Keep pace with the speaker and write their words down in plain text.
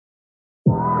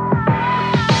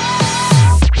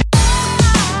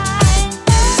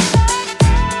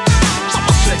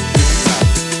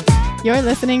You're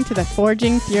listening to the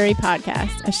Forging Fury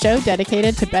podcast, a show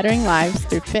dedicated to bettering lives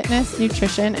through fitness,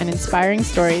 nutrition, and inspiring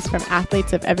stories from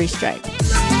athletes of every stripe.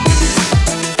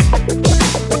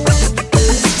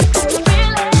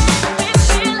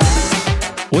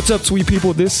 What's up, sweet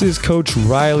people? This is Coach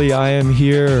Riley. I am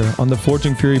here on the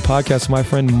Forging Fury podcast with my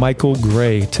friend Michael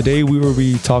Gray. Today we will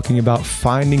be talking about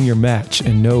finding your match.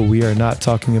 And no, we are not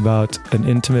talking about an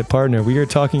intimate partner. We are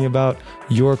talking about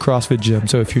your CrossFit gym.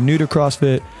 So if you're new to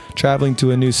CrossFit, traveling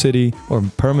to a new city, or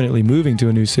permanently moving to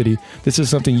a new city, this is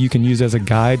something you can use as a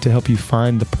guide to help you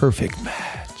find the perfect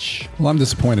match. Well, I'm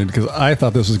disappointed because I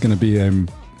thought this was going to be a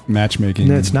matchmaking.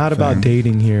 No, it's not about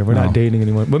dating here. We're not dating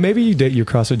anyone. But maybe you date your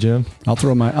CrossFit gym. I'll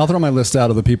throw my list out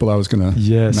of the people I was going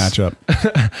to match up.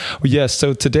 Yes.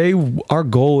 So today our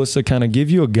goal is to kind of give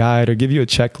you a guide or give you a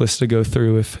checklist to go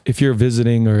through if you're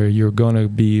visiting or you're going to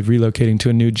be relocating to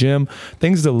a new gym.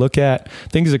 Things to look at,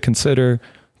 things to consider,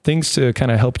 things to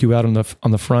kind of help you out on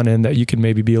the front end that you can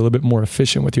maybe be a little bit more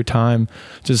efficient with your time.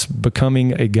 Just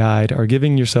becoming a guide or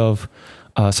giving yourself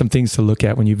some things to look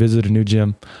at when you visit a new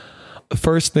gym. The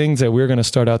first things that we're going to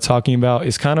start out talking about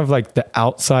is kind of like the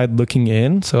outside looking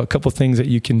in. So a couple things that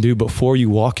you can do before you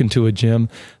walk into a gym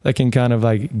that can kind of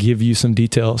like give you some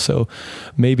detail. So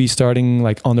maybe starting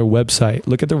like on their website,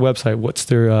 look at their website. What's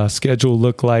their schedule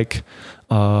look like?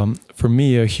 For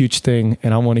me, a huge thing,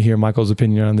 and I want to hear Michael's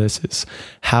opinion on this, is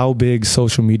how big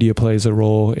social media plays a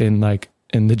role in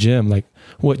the gym. Like,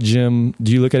 what gym,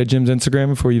 do you look at a gym's Instagram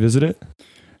before you visit it?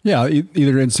 Yeah,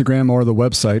 either Instagram or the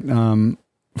website.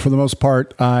 For the most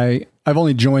part, I've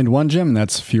only joined one gym, and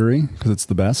that's Fury because it's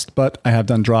the best. But I have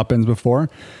done drop-ins before.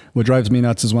 What drives me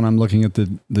nuts is when I'm looking at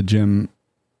the gym,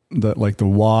 the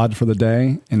WOD for the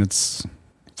day, and it's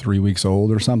 3 weeks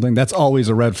old or something. That's always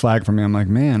a red flag for me. I'm like,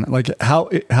 man, like how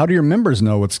do your members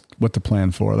know what to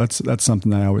plan for? That's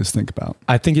something that I always think about.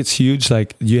 I think it's huge.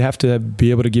 Like, you have to be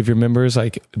able to give your members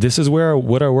like, this is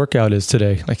what our workout is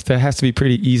today. Like, that has to be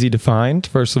pretty easy to find.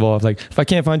 First of all, if I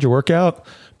can't find your workout,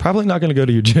 probably not going to go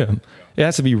to your gym. It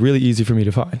has to be really easy for me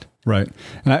to find. Right.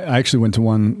 And I actually went to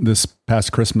one this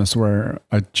past Christmas where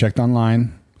I checked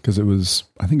online because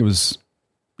I think it was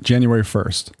January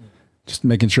 1st. Just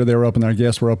making sure they were open. I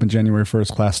guess we're open January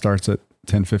 1st. Class starts at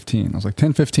 10:15. I was like,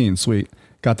 10:15, sweet.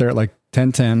 Got there at like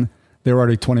 10:10. They were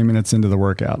already 20 minutes into the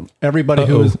workout. Everybody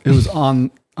who was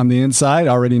on the inside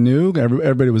already knew.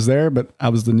 Everybody was there, but I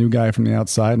was the new guy from the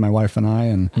outside, my wife and I.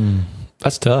 And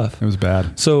that's tough. It was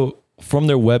bad. So from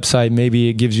their website, maybe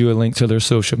it gives you a link to their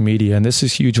social media. And this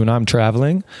is huge. When I'm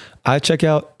traveling, I check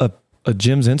out a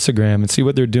gym's Instagram and see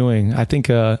what they're doing. I think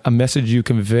a message you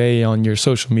convey on your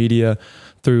social media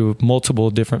through multiple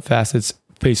different facets,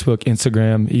 Facebook,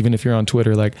 Instagram, even if you're on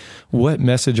Twitter, like, what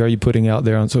message are you putting out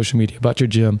there on social media about your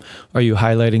gym? Are you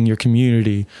highlighting your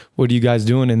community? What are you guys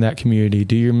doing in that community?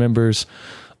 Do your members,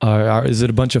 is it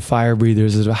a bunch of fire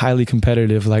breathers? Is it highly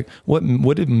competitive? Like, what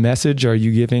message are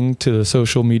you giving to the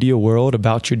social media world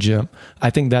about your gym?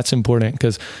 I think that's important,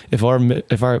 because if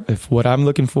what I'm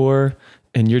looking for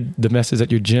and the message that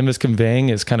your gym is conveying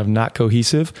is kind of not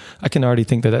cohesive, I can already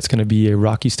think that that's going to be a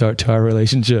rocky start to our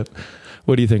relationship.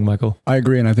 What do you think, Michael? I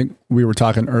agree. And I think we were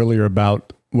talking earlier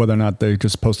about whether or not they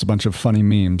just post a bunch of funny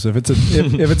memes. If it's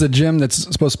a gym that's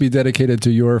supposed to be dedicated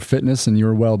to your fitness and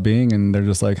your well-being, and they're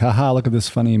just like, haha, look at this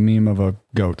funny meme of a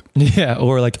goat. Yeah.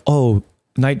 Or like,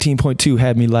 19.2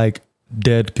 had me like,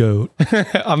 dead goat.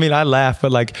 I mean, I laugh,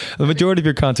 but like, the majority of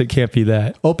your content can't be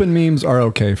that. Open memes are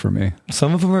okay for me.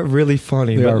 Some of them are really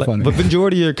funny. They are funny. But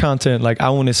majority of your content, like, I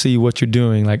want to see what you're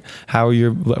doing. Like,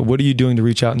 what are you doing to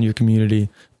reach out in your community?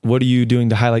 What are you doing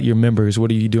to highlight your members?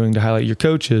 What are you doing to highlight your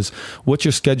coaches? What's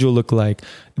your schedule look like?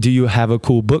 Do you have a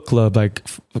cool book club like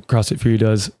CrossFit Fury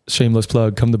does? Shameless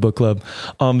plug, come to book club.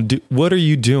 What are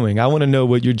you doing? I want to know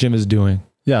what your gym is doing.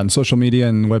 Yeah, and social media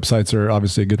and websites are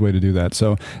obviously a good way to do that.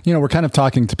 So, we're kind of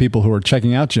talking to people who are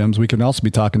checking out gyms. We can also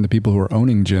be talking to people who are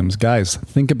owning gyms. Guys,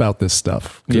 think about this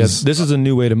stuff. Yes, this is a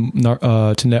new way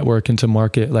to network and to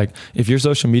market. Like, if your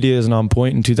social media isn't on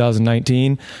point in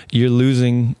 2019, you're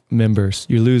losing members.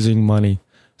 You're losing money.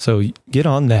 So get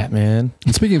on that, man.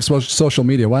 And speaking of social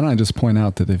media, why don't I just point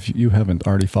out that if you haven't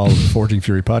already followed the Forging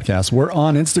Fury podcast, we're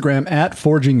on Instagram at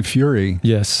Forging Fury.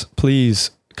 Yes,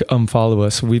 please follow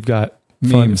us. We've got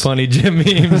funny gym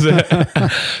memes.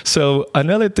 So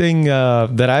another thing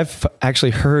that I've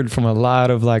actually heard from a lot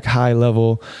of like high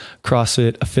level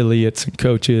CrossFit affiliates and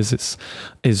coaches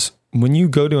is when you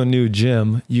go to a new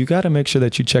gym, you got to make sure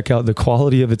that you check out the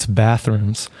quality of its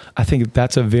bathrooms. I think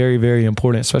that's a very, very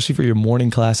important, especially for your morning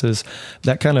classes.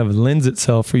 That kind of lends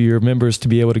itself for your members to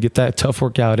be able to get that tough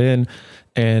workout in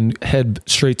and head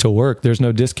straight to work. There's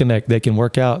no disconnect. They can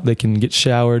work out, they can get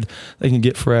showered, they can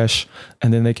get fresh,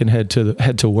 and then they can head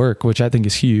to work, which I think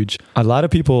is huge. A lot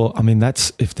of people, I mean,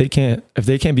 that's if they can't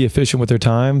be efficient with their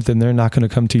time, then they're not going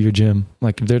to come to your gym.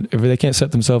 Like if they can't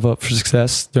set themselves up for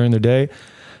success during their day,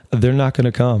 they're not going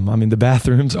to come. I mean, the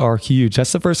bathrooms are huge.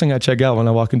 That's the first thing I check out when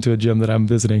I walk into a gym that I'm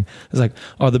visiting. It's like,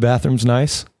 are the bathrooms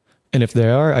nice? And if they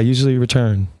are, I usually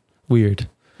return. Weird.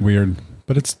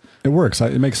 But it works.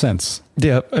 It makes sense.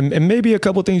 Yeah. And maybe a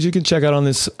couple of things you can check out on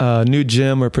this new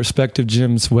gym or prospective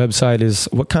gym's website is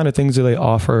what kind of things do they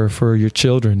offer for your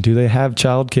children? Do they have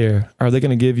childcare? Are they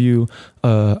going to give you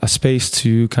a space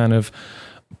to kind of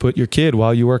put your kid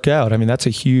while you work out? I mean, that's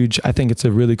I think it's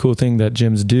a really cool thing that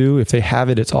gyms do. If they have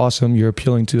it, it's awesome. You're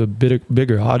appealing to a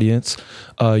bigger audience.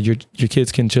 Your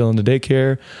kids can chill in the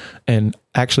daycare and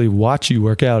actually watch you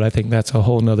work out. I think that's a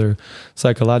whole nother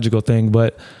psychological thing,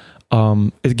 but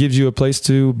it gives you a place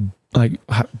to like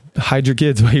hide your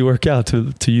kids while you work out,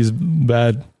 to use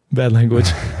bad language.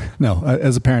 No,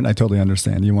 as a parent, I totally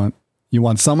understand. You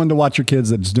want someone to watch your kids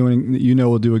that's doing,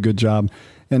 will do a good job.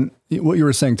 And what you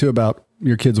were saying too about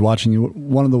your kids watching you,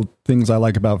 one of the things I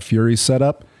like about Fury's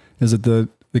setup is that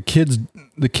the kids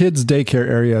daycare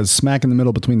area is smack in the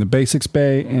middle between the basics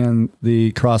bay and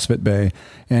the CrossFit bay,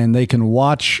 and they can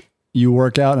watch you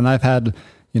work out. And I've had,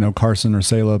 Carson or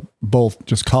Sayla both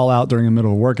just call out during the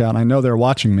middle of a workout. And I know they're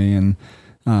watching me and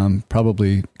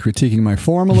probably critiquing my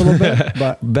form a little bit,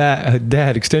 but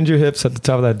Dad, extend your hips at the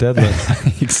top of that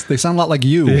deadlift. They sound a lot like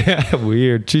you. Yeah,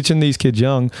 weird. Teaching these kids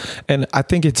young, and I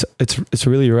think it's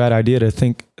really a rad idea to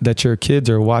think that your kids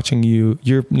are watching you.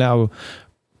 You're now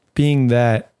being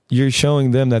that. You're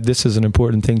showing them that this is an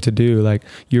important thing to do. Like,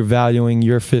 you're valuing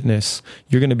your fitness.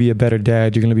 You're going to be a better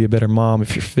dad. You're going to be a better mom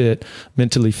if you're fit,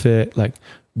 mentally fit. Like,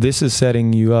 this is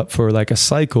setting you up for like a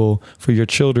cycle for your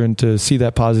children to see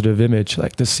that positive image,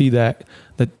 like to see that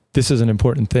this is an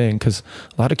important thing, because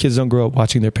a lot of kids don't grow up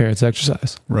watching their parents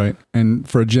exercise. Right. And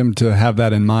for a gym to have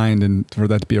that in mind and for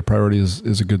that to be a priority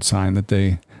is a good sign that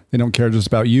they don't care just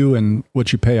about you and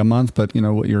what you pay a month, but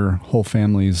what your whole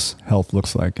family's health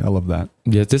looks like. I love that.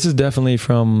 Yeah, this is definitely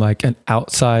from like an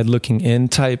outside looking in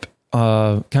type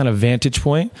kind of vantage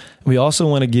point. We also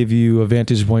want to give you a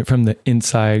vantage point from the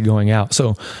inside going out.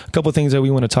 So a couple of things that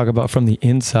we want to talk about from the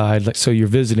inside, like, so you're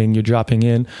visiting, you're dropping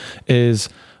in, is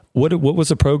what was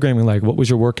the programming like? What was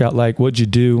your workout like? What'd you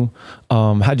do?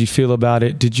 How'd you feel about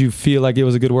it? Did you feel like it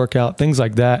was a good workout? Things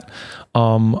like that.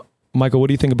 Michael, what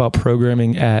do you think about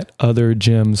programming at other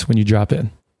gyms when you drop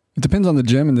in? It depends on the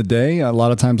gym and the day. A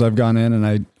lot of times I've gone in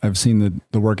and I've seen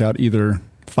the workout either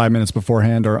 5 minutes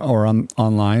beforehand or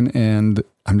online. And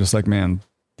I'm just like, man,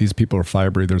 these people are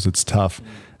fire breathers. It's tough.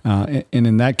 And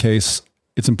in that case,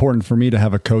 it's important for me to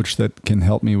have a coach that can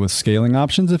help me with scaling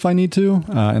options if I need to.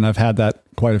 And I've had that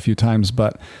quite a few times,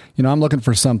 but I'm looking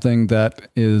for something that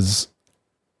is,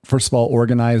 first of all,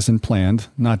 organized and planned,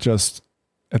 not just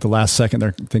at the last second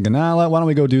they're thinking, why don't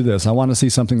we go do this? I want to see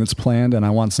something that's planned, and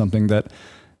I want something that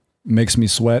makes me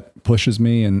sweat, pushes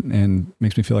me, and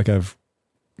makes me feel like I've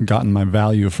gotten my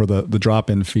value for the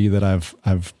drop-in fee that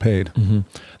I've paid. Mm-hmm.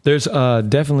 There's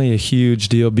definitely a huge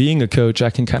deal. Being a coach, I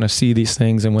can kind of see these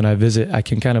things, and when I visit, I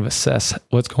can kind of assess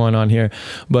what's going on here.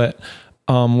 But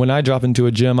when I drop into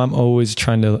a gym, I'm always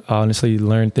trying to honestly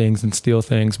learn things and steal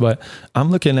things. But I'm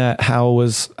looking at how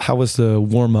was the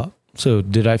warm-up. So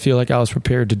did I feel like I was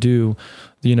prepared to do,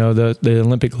 the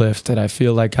Olympic lift? Did I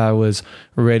feel like I was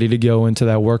ready to go into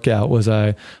that workout? Was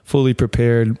I fully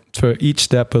prepared for each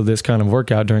step of this kind of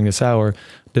workout during this hour?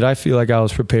 Did I feel like I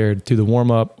was prepared through the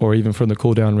warm up or even from the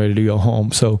cool down, ready to go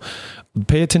home? So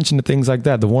pay attention to things like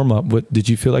that. The warm up. What did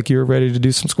you feel like you were ready to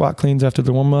do some squat cleans after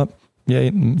the warm up? Yeah.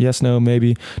 Yes. No.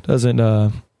 Maybe. Doesn't.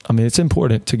 It's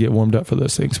important to get warmed up for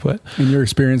those things. But in your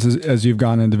experiences, as you've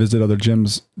gone in to visit other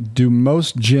gyms, do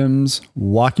most gyms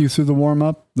walk you through the warm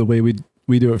up the way we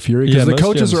do at Fury? Because the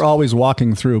coaches are always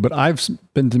walking through, but I've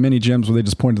been to many gyms where they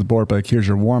just point to the board, like, here's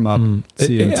your warm up.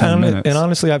 See you in 10 minutes. And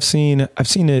honestly, I've seen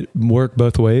it work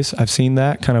both ways. I've seen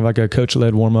that kind of like a coach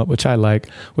led warm up, which I like,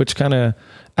 which kind of,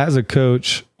 as a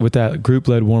coach with that group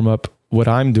led warm up, what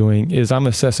I'm doing is I'm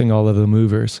assessing all of the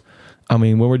movers. I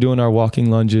mean, when we're doing our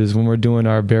walking lunges, when we're doing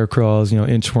our bear crawls,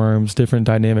 inchworms, different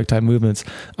dynamic type movements,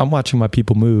 I'm watching my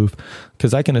people move,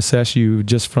 because I can assess you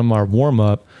just from our warm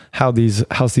up how these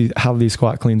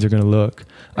squat cleans are going to look.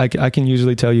 I can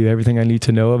usually tell you everything I need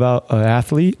to know about an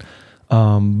athlete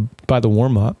by the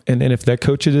warm up, and if that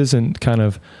coach isn't kind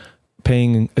of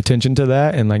paying attention to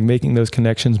that and like making those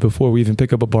connections before we even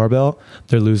pick up a barbell,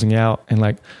 they're losing out. And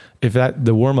like, if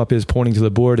the warm up is pointing to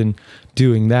the board and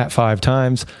doing that 5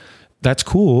 times, that's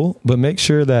cool, but make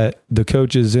sure that the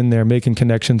coach is in there making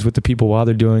connections with the people while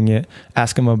they're doing it.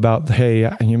 Ask them about, hey,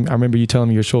 I remember you telling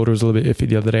me your shoulder was a little bit iffy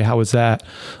the other day. How was that?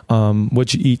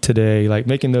 What'd you eat today? Like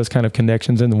making those kind of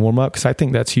connections in the warm up, because I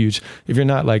think that's huge. If you're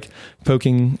not like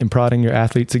poking and prodding your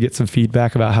athletes to get some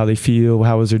feedback about how they feel,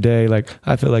 how was their day, like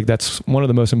I feel like that's one of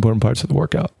the most important parts of the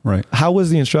workout. Right. How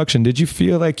was the instruction? Did you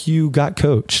feel like you got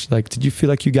coached? Like, did you feel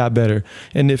like you got better?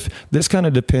 And if this kind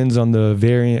of depends on the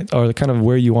variant or kind of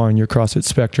where you are in your CrossFit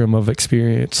spectrum of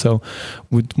experience. So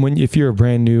if you're a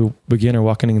brand new beginner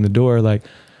walking in the door, like,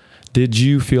 did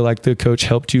you feel like the coach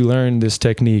helped you learn this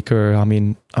technique? Or, I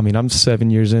mean, I'm 7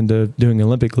 years into doing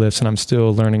Olympic lifts and I'm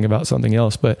still learning about something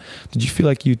else, but did you feel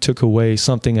like you took away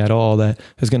something at all that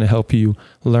is going to help you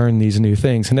learn these new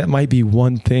things? And that might be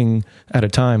one thing at a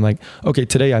time. Like, okay,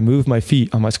 today I moved my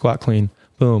feet on my squat clean.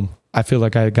 Boom. I feel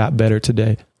like I got better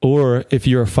today. Or if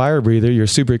you're a fire breather, you're a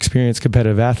super experienced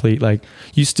competitive athlete, like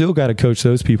you still got to coach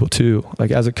those people too. Like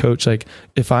as a coach, like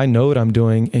if I know what I'm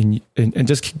doing and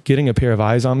just getting a pair of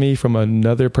eyes on me from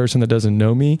another person that doesn't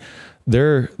know me,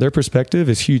 their perspective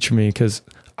is huge for me, because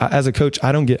as a coach,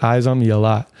 I don't get eyes on me a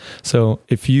lot. So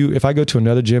if I go to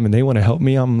another gym and they want to help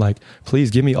me, I'm like,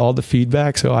 please give me all the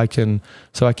feedback so I can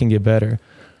get better.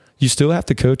 You still have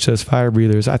to coach those fire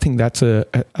breathers. I think that's a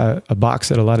box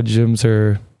that a lot of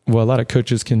gyms a lot of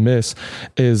coaches can miss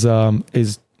is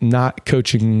not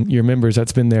coaching your members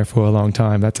that's been there for a long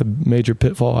time. That's a major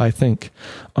pitfall, I think.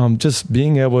 Just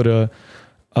being able to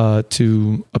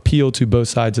appeal to both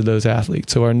sides of those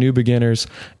athletes. So our new beginners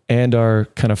and our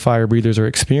kind of fire breathers or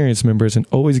experienced members, and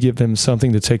always give them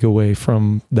something to take away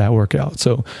from that workout.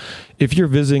 So if you're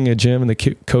visiting a gym and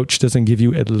the coach doesn't give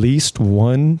you at least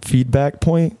one feedback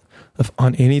point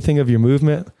on anything of your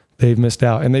movement, they've missed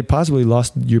out and they possibly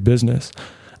lost your business.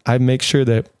 I make sure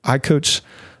that I coach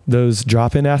those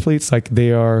drop-in athletes like they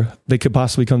could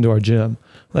possibly come to our gym.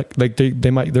 Like they're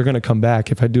going to come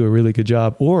back if I do a really good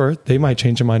job, or they might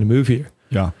change their mind to move here.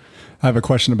 Yeah. I have a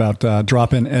question about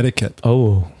drop-in etiquette.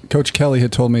 Oh, Coach Kelly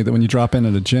had told me that when you drop in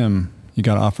at a gym, you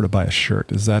got to offer to buy a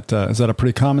shirt. Is that a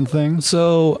pretty common thing?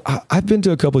 So I've been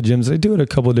to a couple of gyms. They do it a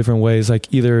couple of different ways.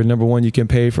 Like either number one, you can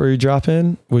pay for your drop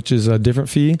in, which is a different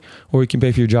fee, or you can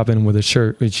pay for your drop in with a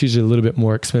shirt, which is usually a little bit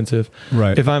more expensive.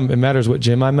 Right. It matters what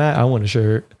gym I'm at, I want a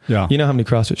shirt. Yeah. You know how many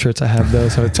CrossFit shirts I have though.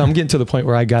 So I'm getting to the point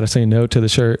where I got to say no to the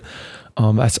shirt.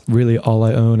 That's really all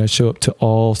I own. I show up to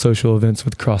all social events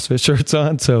with CrossFit shirts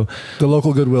on. So the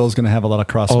local Goodwill is going to have a lot of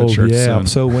CrossFit shirts soon.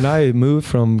 So when I moved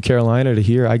from Carolina to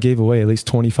here, I gave away at least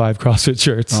 25 CrossFit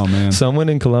shirts. Oh man. Someone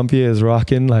in Columbia is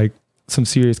rocking like some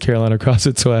serious Carolina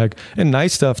CrossFit swag, and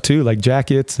nice stuff too, like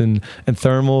jackets and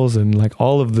thermals and like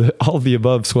all of the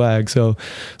above swag. So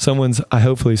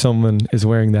hopefully someone is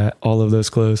wearing all of those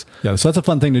clothes. Yeah. So that's a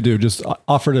fun thing to do. Just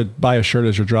offer to buy a shirt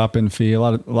as your drop-in fee. A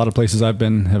lot of places I've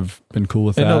been have been cool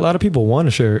with that. And a lot of people want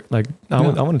a shirt. Like I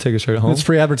want to take a shirt home. It's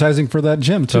free advertising for that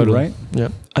gym too, totally. Right? Yeah.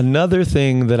 Another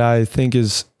thing that I think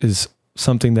is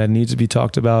something that needs to be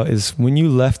talked about is when you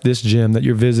left this gym that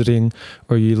you're visiting,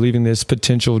 or you're leaving this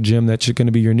potential gym that's going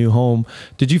to be your new home,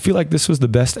 did you feel like this was the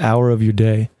best hour of your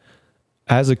day?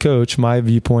 As a coach, my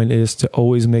viewpoint is to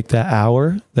always make that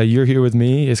hour that you're here with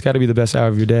me, it's got to be the best hour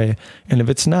of your day. And if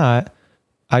it's not,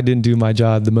 I didn't do my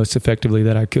job the most effectively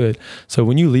that I could. So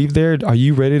when you leave there, are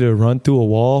you ready to run through a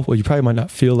wall? Well, you probably might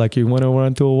not feel like you want to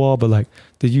run through a wall, but like,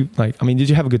 did you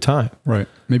have a good time? Right.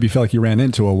 Maybe you felt like you ran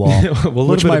into a wall, well,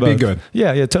 which might be good.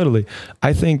 Yeah, totally.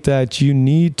 I think that you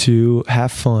need to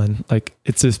have fun. Like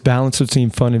it's this balance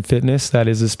between fun and fitness. That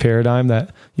is this paradigm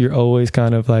that you're always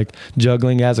kind of like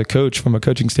juggling as a coach from a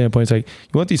coaching standpoint. It's like,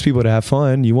 you want these people to have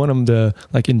fun. You want them to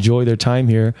like enjoy their time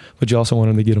here, but you also want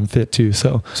them to get them fit too.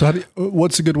 So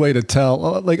what's a good way to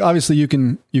tell? Like obviously you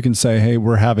can say, hey,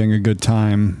 we're having a good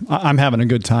time. I'm having a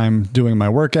good time doing my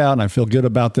workout and I feel good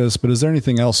about this, but is there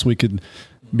anything else we could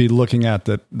be looking at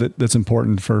that's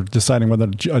important for deciding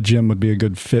whether a gym would be a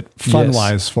good fit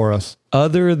fun-wise for us?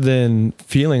 Other than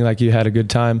feeling like you had a good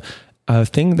time, a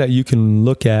thing that you can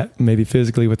look at maybe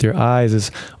physically with your eyes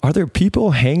is, are there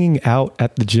people hanging out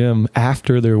at the gym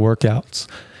after their workouts?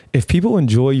 If people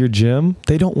enjoy your gym,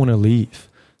 they don't want to leave.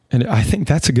 And I think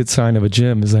that's a good sign of a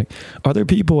gym, is like, are there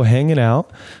people hanging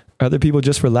out? Are there people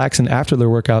just relaxing after their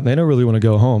workout? They don't really want to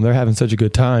go home. They're having such a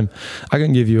good time. I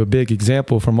can give you a big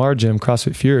example from our gym,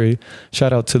 CrossFit Fury.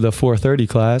 Shout out to the 4:30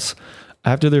 class.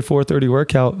 After their 4:30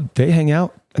 workout, they hang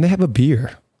out and they have a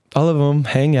beer. all of them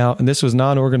hang out, and this was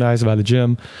non-organized by the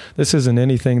gym. This isn't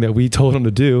anything that we told them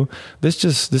to do.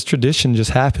 This tradition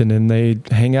just happened, and they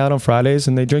hang out on Fridays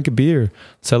and they drink a beer,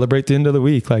 celebrate the end of the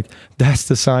week. Like, that's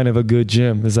the sign of a good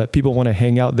gym, is that people want to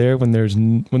hang out there when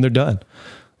they're done.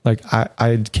 Like,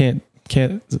 I can't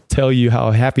tell you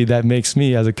how happy that makes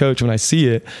me as a coach when I see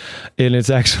it. And it's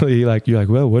actually like, you're like,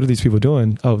 well, what are these people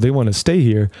doing? Oh, they want to stay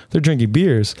here. They're drinking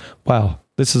beers. Wow.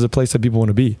 This is a place that people want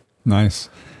to be. Nice.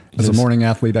 As a morning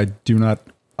athlete, I do not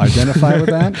identify with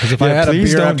that. Because if I had a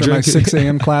beer after my 6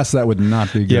 a.m. class, that would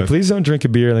not be good. Yeah, please don't drink a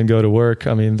beer and then go to work.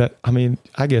 I mean,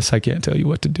 I guess I can't tell you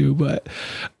what to do, but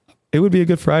it would be a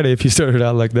good Friday if you started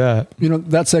out like that. You know,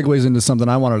 that segues into something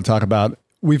I wanted to talk about.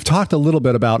 We've talked a little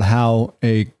bit about how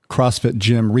a CrossFit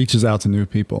gym reaches out to new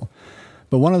people.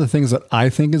 But one of the things that I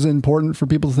think is important for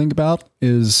people to think about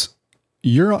is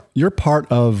you're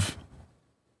part of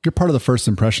the first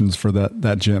impressions for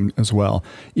that gym as well.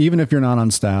 Even if you're not on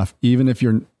staff, even if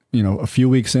you're, a few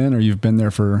weeks in or you've been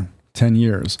there for 10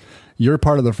 years, you're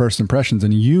part of the first impressions,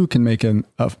 and you can make an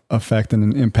effect and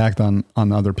an impact on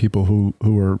other people who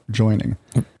are joining.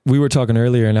 We were talking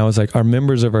earlier, and I was like, our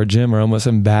members of our gym are almost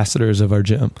ambassadors of our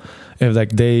gym. If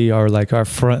like they are like our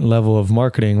front level of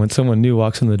marketing. When someone new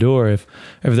walks in the door, if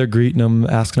they're greeting them,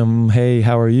 asking them, hey,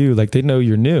 how are you? Like, they know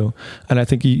you're new. And I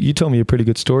think you told me a pretty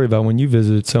good story about when you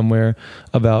visited somewhere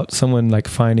about someone like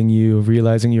finding you,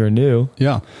 realizing you were new.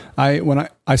 Yeah. When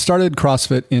I started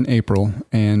CrossFit in April,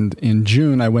 and in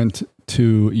June I went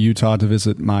to Utah to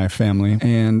visit my family,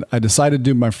 and I decided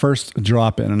to do my first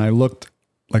drop-in, and I looked,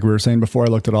 like we were saying before, I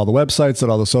looked at all the websites, at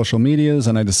all the social medias,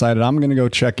 and I decided I'm going to go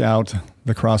check out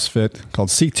the CrossFit called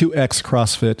C2X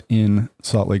CrossFit in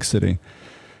Salt Lake City.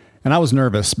 And I was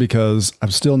nervous because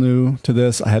I'm still new to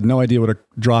this. I had no idea what a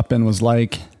drop-in was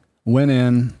like. Went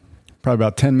in probably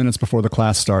about 10 minutes before the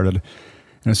class started.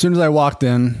 And as soon as I walked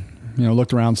in,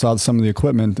 looked around, saw some of the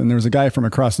equipment, and there was a guy from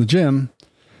across the gym.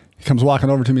 He comes walking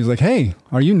over to me. He's like, hey,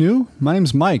 are you new? My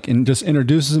name's Mike, and just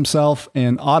introduces himself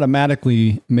and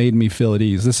automatically made me feel at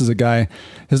ease. This is a guy,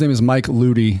 his name is Mike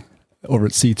Ludy over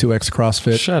at C2X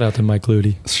CrossFit. Shout out to Mike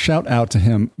Ludy. Shout out to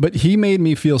him. But he made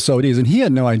me feel so at ease, and he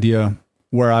had no idea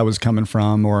where I was coming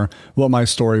from or what my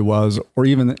story was, or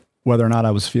even whether or not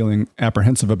I was feeling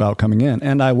apprehensive about coming in.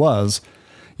 And I was.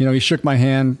 He shook my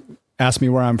hand, asked me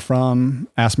where I'm from,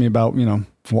 asked me about,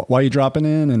 why are you dropping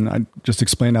in? And I just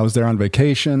explained I was there on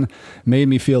vacation, made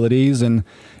me feel at ease. And,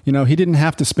 he didn't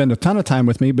have to spend a ton of time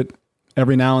with me, but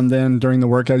every now and then during the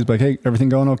workout, he's like, hey, everything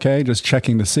going okay? Just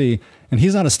checking to see. And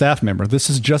he's not a staff member. This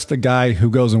is just a guy who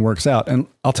goes and works out. And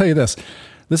I'll tell you this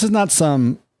is not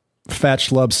some fat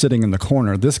schlub sitting in the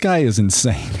corner. This guy is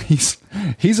insane.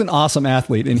 He's an awesome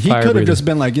athlete. And he could have just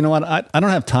been like, you know what? I don't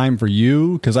have time for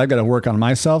you because I've got to work on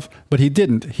myself. But he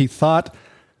didn't. He thought,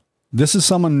 this is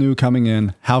someone new coming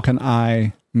in. How can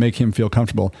I make him feel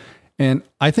comfortable? And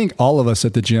I think all of us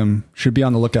at the gym should be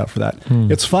on the lookout for that.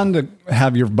 It's fun to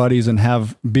have your buddies and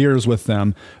have beers with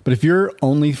them. But if you're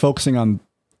only focusing on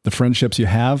the friendships you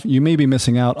have, you may be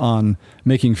missing out on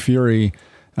making Fury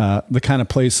the kind of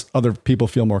place other people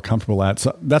feel more comfortable at.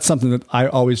 So that's something that I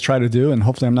always try to do. And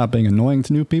hopefully I'm not being annoying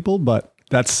to new people, but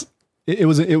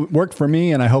it worked for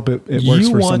me, and I hope it works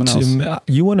for someone else.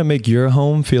 You want to make your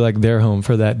home feel like their home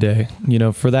for that day.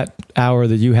 For that hour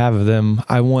that you have of them,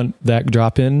 I want that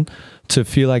drop in to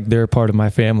feel like they're part of my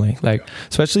family. Like,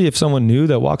 especially if someone new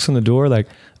that walks in the door, like,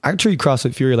 I treat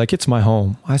CrossFit Fury like it's my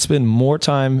home. I spend more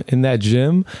time in that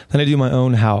gym than I do my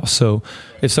own house. So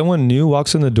if someone new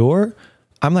walks in the door,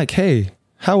 I'm like, hey,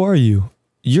 how are you?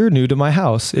 You're new to my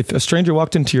house. If a stranger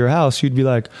walked into your house, you'd be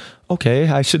like, okay,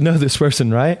 I should know this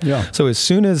person, right? Yeah. So as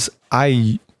soon as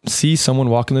I see someone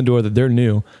walk in the door that they're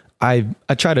new, I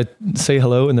try to say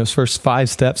hello in those first 5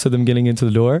 steps of them getting into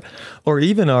the door. Or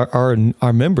even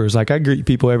our members. Like, I greet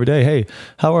people every day. Hey,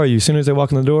 how are you? As soon as they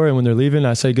walk in the door, and when they're leaving,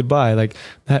 I say goodbye. Like,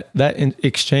 that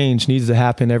exchange needs to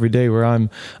happen every day, where I'm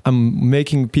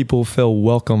making people feel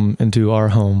welcome into our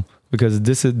home. Because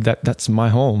that's my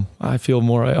home. I feel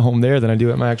more at home there than I do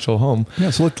at my actual home. Yeah,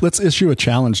 so let's issue a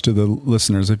challenge to the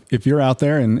listeners. If you're out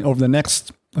there and over the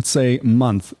next, let's say,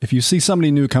 month, if you see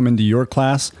somebody new come into your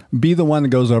class, be the one that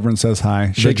goes over and says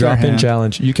hi. Shake their hand. The drop-in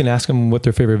challenge. You can ask them what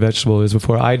their favorite vegetable is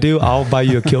before I do. I'll buy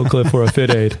you a Kill Cliff or a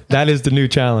Fit Aid. That is the new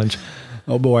challenge.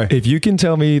 Oh boy. If you can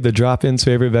tell me the drop-in's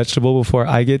favorite vegetable before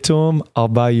I get to them, I'll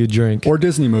buy you a drink. Or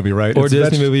Disney movie, right? Or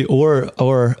Disney movie,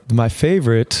 or my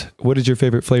favorite. What is your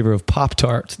favorite flavor of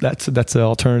Pop-Tart? That's an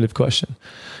alternative question.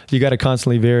 You got to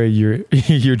constantly vary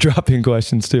your drop-in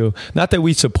questions too. Not that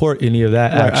we support any of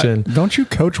that action. Don't you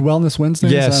coach Wellness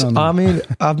Wednesdays? Yes, I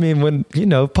mean when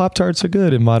Pop-Tarts are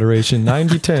good in moderation,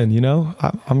 90-10.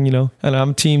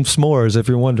 I'm Team S'mores. If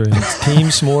you're wondering, it's Team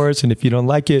S'mores, and if you don't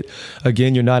like it,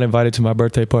 again, you're not invited to my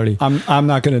birthday party. I'm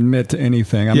not going to admit to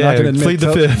anything. I'm not going to admit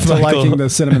to liking the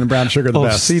cinnamon and brown sugar the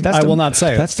best. See, I will not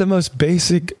say that's the most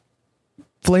basic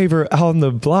flavor on the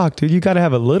block, dude. You got to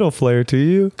have a little flair to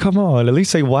you. Come on, at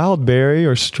least say wild berry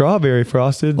or strawberry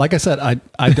frosted. Like I said,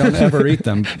 I don't ever eat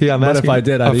them. Yeah, but if I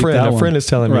did, I'd eat that one. A friend is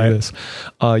telling me this.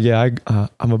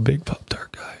 I'm a big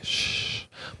Pop-Tart guy. Shh.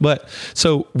 But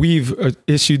so we've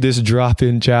issued this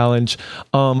drop-in challenge.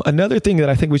 Another thing that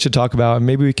I think we should talk about, and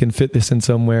maybe we can fit this in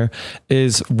somewhere,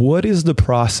 is what is the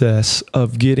process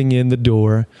of getting in the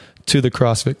door to the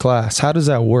CrossFit class? How does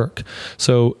that work?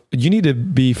 So you need to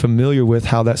be familiar with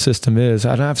how that system is.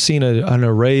 And I've seen an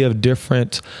array of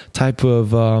different type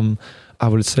of, I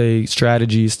would say,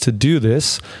 strategies to do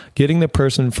this. Getting the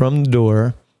person from the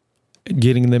door,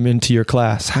 getting them into your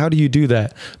class. How do you do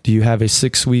that? Do you have a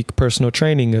 6-week personal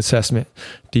training assessment?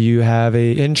 Do you have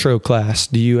a intro class?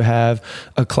 Do you have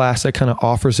a class that kind of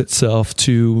offers itself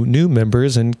to new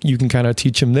members and you can kind of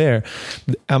teach them there?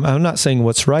 I'm not saying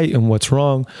what's right and what's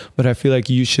wrong, but I feel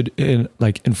like you should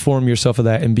inform yourself of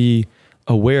that and be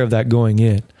aware of that going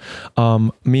in.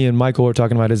 Me and Michael were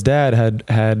talking about his dad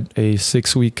had a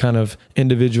 6-week kind of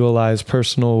individualized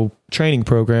personal training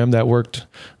program that worked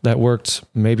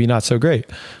maybe not so great.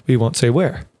 We won't say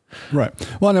where. Right.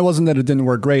 Well, and it wasn't that it didn't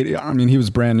work great. I mean, he was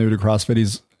brand new to CrossFit.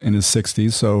 He's in his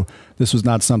 60s. So this was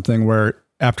not something where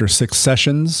after 6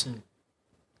 sessions,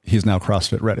 he's now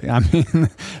CrossFit ready. I mean,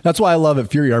 that's why I love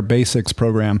at Fury, our basics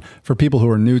program for people who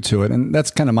are new to it. And that's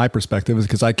kind of my perspective, is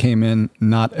because I came in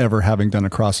not ever having done a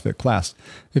CrossFit class.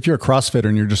 If you're a CrossFitter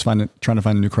and you're just trying to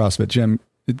find a new CrossFit gym,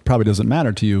 it probably doesn't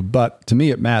matter to you, but to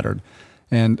me it mattered.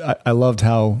 And I loved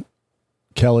how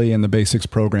Kelly and the basics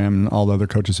program and all the other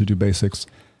coaches who do basics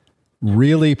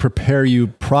really prepare you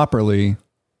properly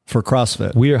for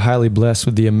CrossFit. We are highly blessed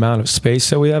with the amount of space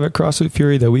that we have at CrossFit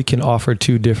Fury that we can offer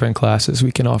 2 different classes.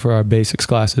 We can offer our basics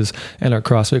classes and our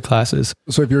CrossFit classes.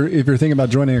 So if you're thinking about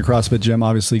joining a CrossFit gym,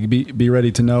 obviously be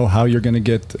ready to know how you're going to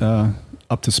get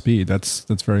up to speed. That's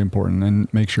very important,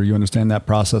 and make sure you understand that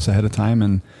process ahead of time,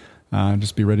 and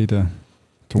just be ready to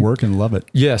work and love it.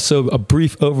 Yeah. So a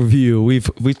brief overview.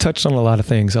 We've touched on a lot of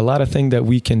things that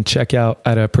we can check out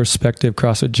at a prospective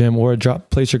CrossFit gym or a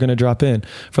place you're going to drop in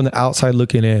from the outside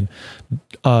looking in.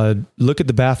 Look at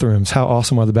the bathrooms. How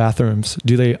awesome are the bathrooms?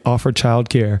 Do they offer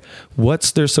childcare?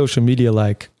 What's their social media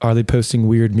like? Are they posting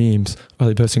weird memes? Are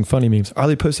they posting funny memes? Are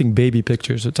they posting baby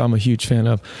pictures, which I'm a huge fan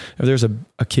of? If there's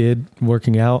a kid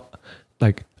working out,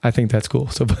 I think that's cool.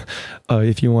 So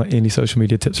if you want any social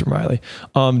media tips from Riley,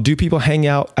 do people hang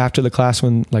out after the class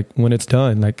when it's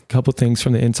done? A couple things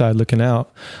from the inside looking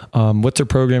out. What's their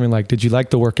programming like? Did you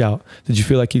like the workout? Did you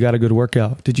feel like you got a good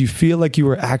workout? Did you feel like you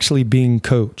were actually being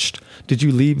coached? Did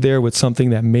you leave there with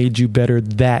something that made you better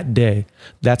that day?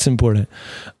 That's important.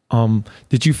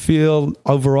 Did you feel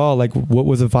overall what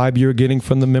was the vibe you were getting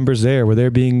from the members there? Were they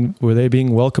being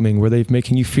welcoming? Were they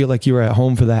making you feel like you were at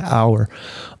home for that hour?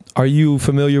 Are you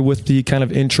familiar with the kind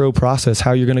of intro process,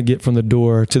 how you're going to get from the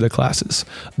door to the classes?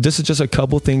 This is just a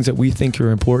couple things that we think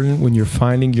are important when you're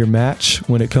finding your match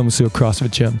when it comes to a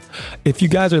CrossFit gym. If you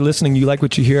guys are listening, you like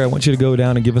what you hear, I want you to go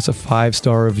down and give us a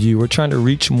 5-star review. We're trying to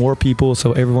reach more people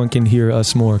so everyone can hear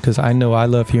us more, because I know I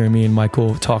love hearing me and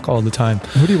Michael talk all the time.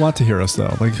 Who do you want to hear us, though?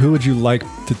 Who would you like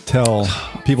to tell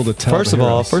people to tell? First of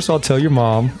all, tell your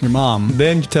mom. Your mom.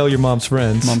 Then you tell your mom's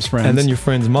friends. Mom's friends. And then your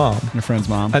friend's mom. Your friend's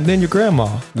mom. And then your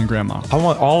grandma. And grandma. I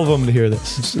want all of them to hear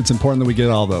this. It's important that we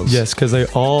get all those. Yes, because they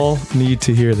all need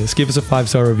to hear this. Give us a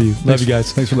 5-star review. Love you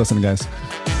guys. Thanks for listening, guys.